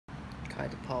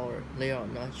Kite power. They are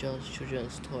not just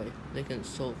children's toy. They can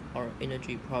solve our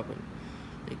energy problem.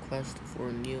 The quest for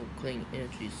a new clean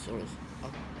energy source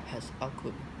has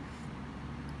occupied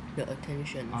the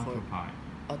attention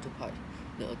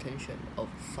of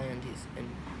scientists and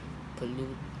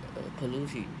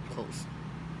politicos.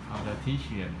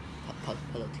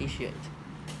 Politicians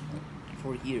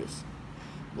for years.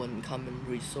 One common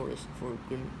resource for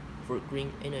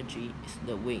green energy is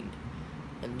the wind.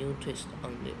 A new twist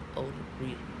on the old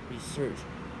research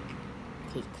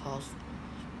could cause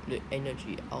the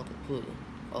energy output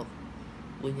of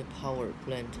wind power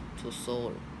plant to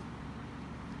soar.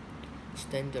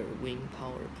 Standard wind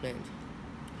power plant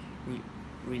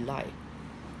rely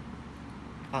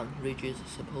on ridges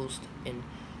supposed and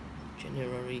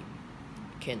generally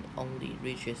can only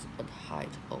reach a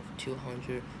height of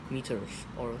 200 meters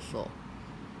or so.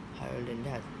 Higher than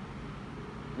that,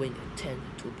 wind tend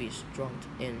to be stronger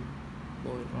and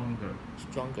more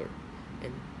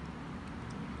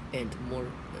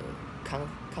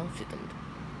confident.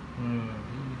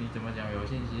 你怎么讲有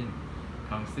信心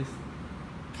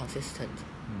Consistent.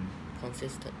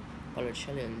 But the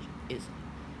challenge is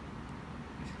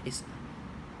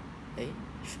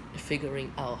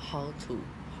figuring out how to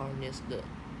harness the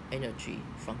energy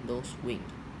from those wind.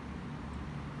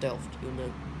 Delft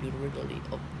University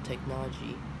of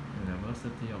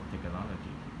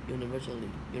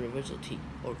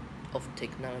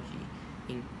Technology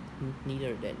in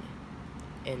Netherlands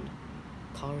and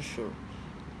Karlsruhe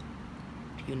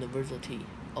University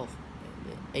of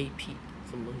AP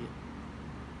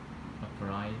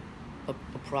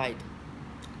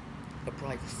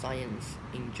Applied Science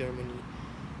in Germany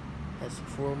has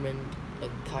formed a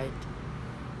kite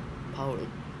power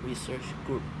research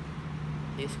group.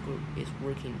 This group is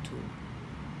working to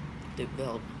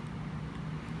develop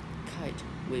kite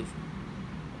with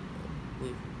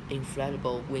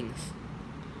inflatable wings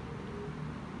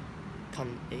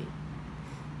connected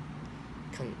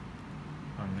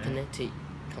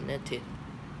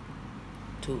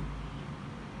to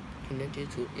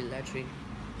electric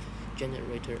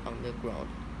generator on the ground.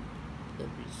 The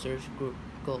research group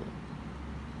goal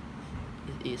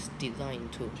is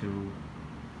designed to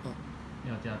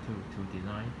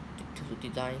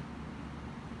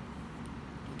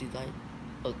design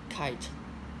a kite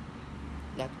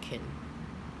that can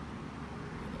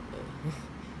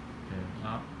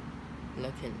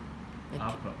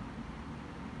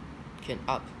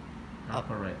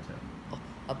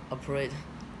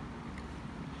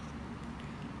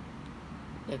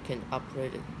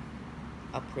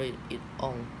operate it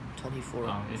on 24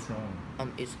 hours.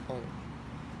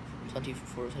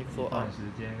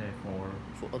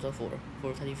 For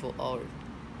 24 hours.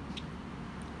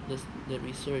 The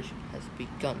research has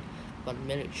begun, but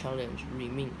many challenges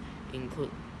remain,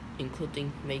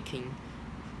 including making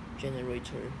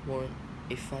generator more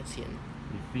efficient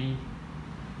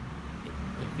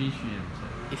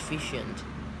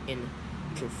in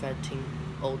perfecting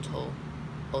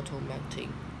automatic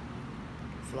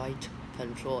flight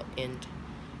control and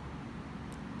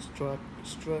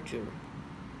structure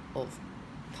of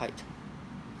kite.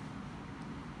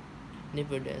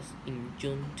 Nevertheless, in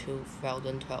June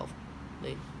 2012,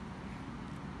 they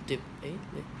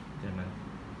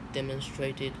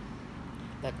demonstrated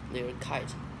that their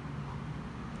kite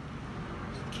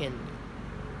can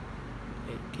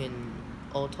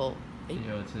operate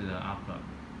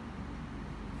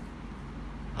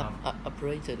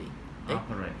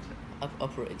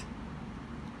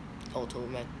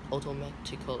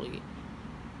automatically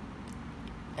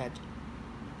at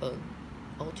an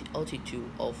altitude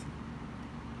of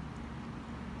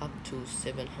up to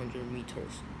 700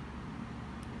 meters.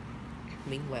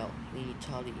 Meanwhile, in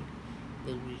Italy,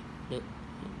 the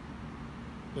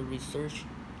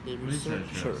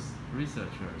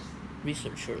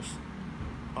researchers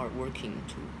are working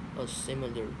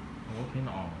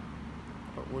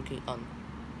on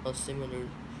a similar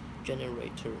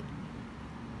generator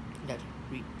that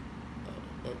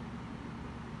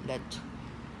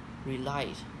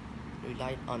relied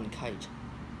on kite.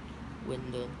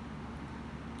 When the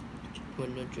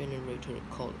generator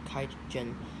called kite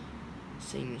gen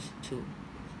seems to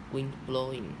wind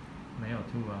blowing.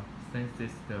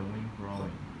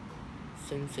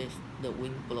 Senses the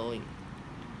wind blowing.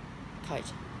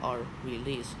 Kites are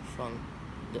released from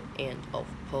the end of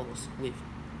poles with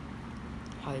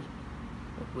high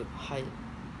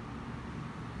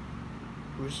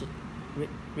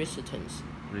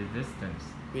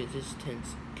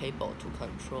resistance cable to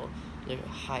control their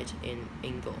height and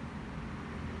angle.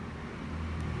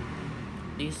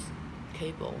 These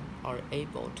cables are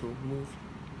able to move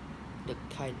the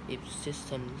kind if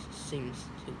system seems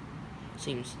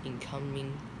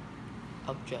incoming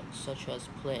objects such as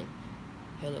plane,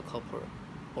 helicopter,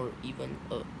 or even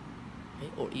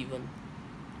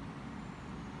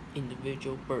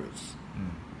individual birds.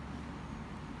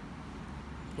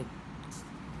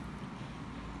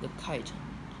 The kite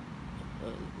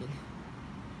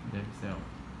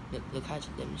the kite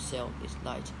themselves is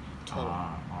light, tall,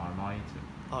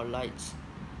 are light,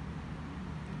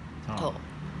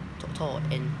 tall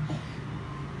and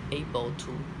able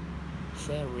to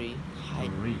very high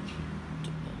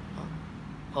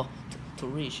to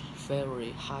reach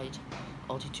very high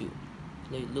altitude.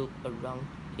 They loop around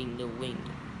in the wind,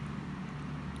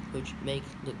 which makes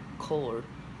the core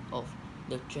of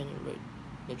the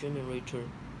generator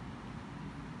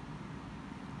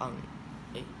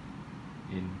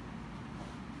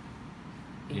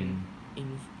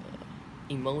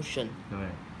in motion, 对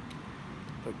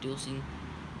producing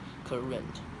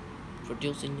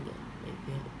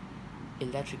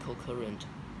electrical current.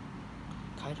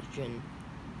 Hydrogen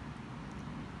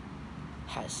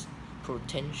has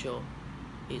potential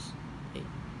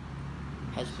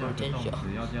下个动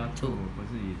词要加 to 不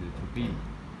是一直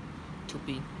to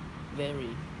be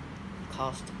very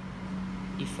cost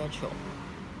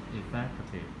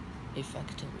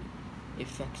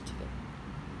effective.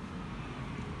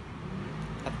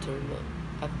 After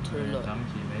长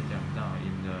期没讲到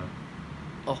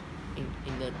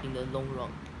in the long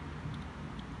run.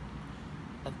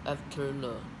 After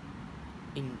the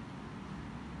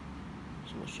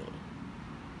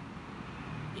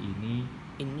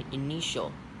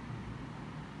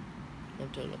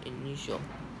initial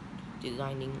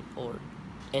designing or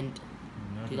and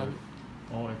design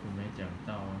OF 没讲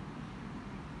到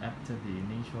after the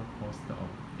initial cost of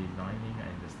designing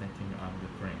and setting up the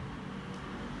frame.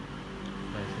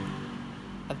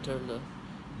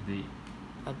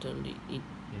 after the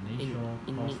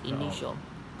initial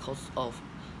cost of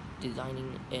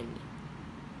designing and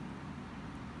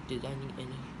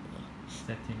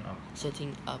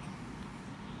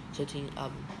setting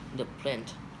up the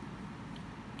plant.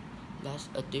 That's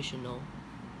additional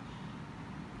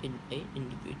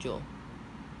individual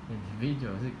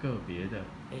是个别的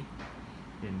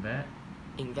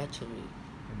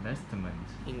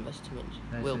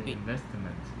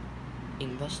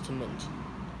investment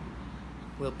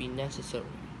will be necessary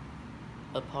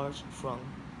apart from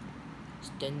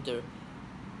standard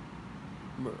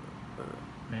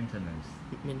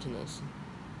maintenance.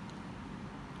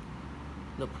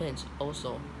 The plant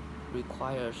also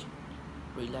requires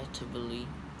relatively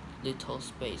little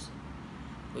space,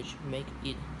 which makes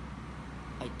it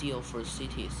ideal for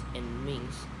cities and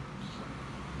means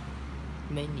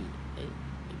many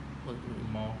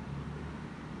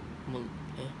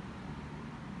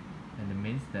and it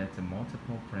means that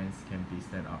multiple planes can be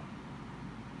set up.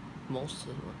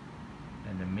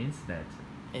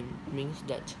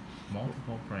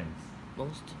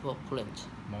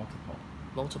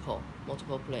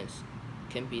 multiple planes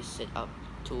can be set up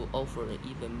to offer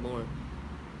even more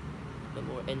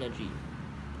energy.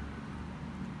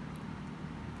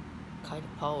 Kite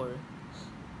power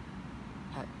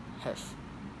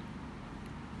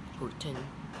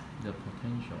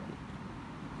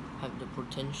have the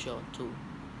potential to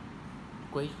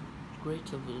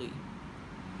greatly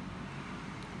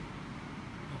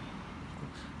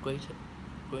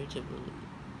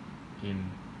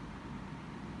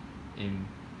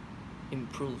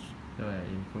improve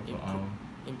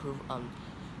on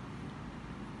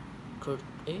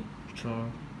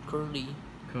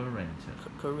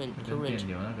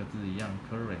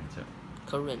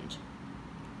current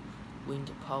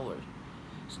wind power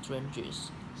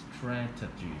strategies.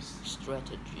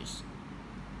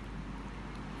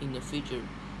 In the future,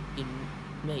 it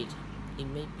may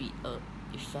be a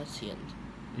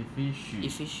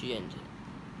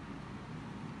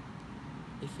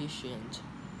efficient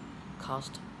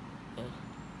cost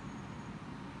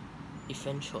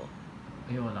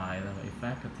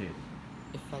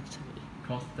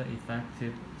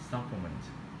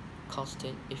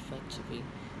effective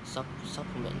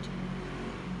supplement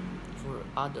for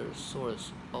other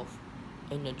source of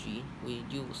energy we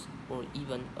use, or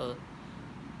even a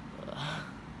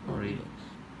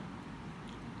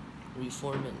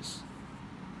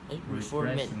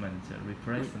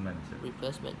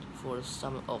replacement for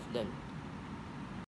some of them.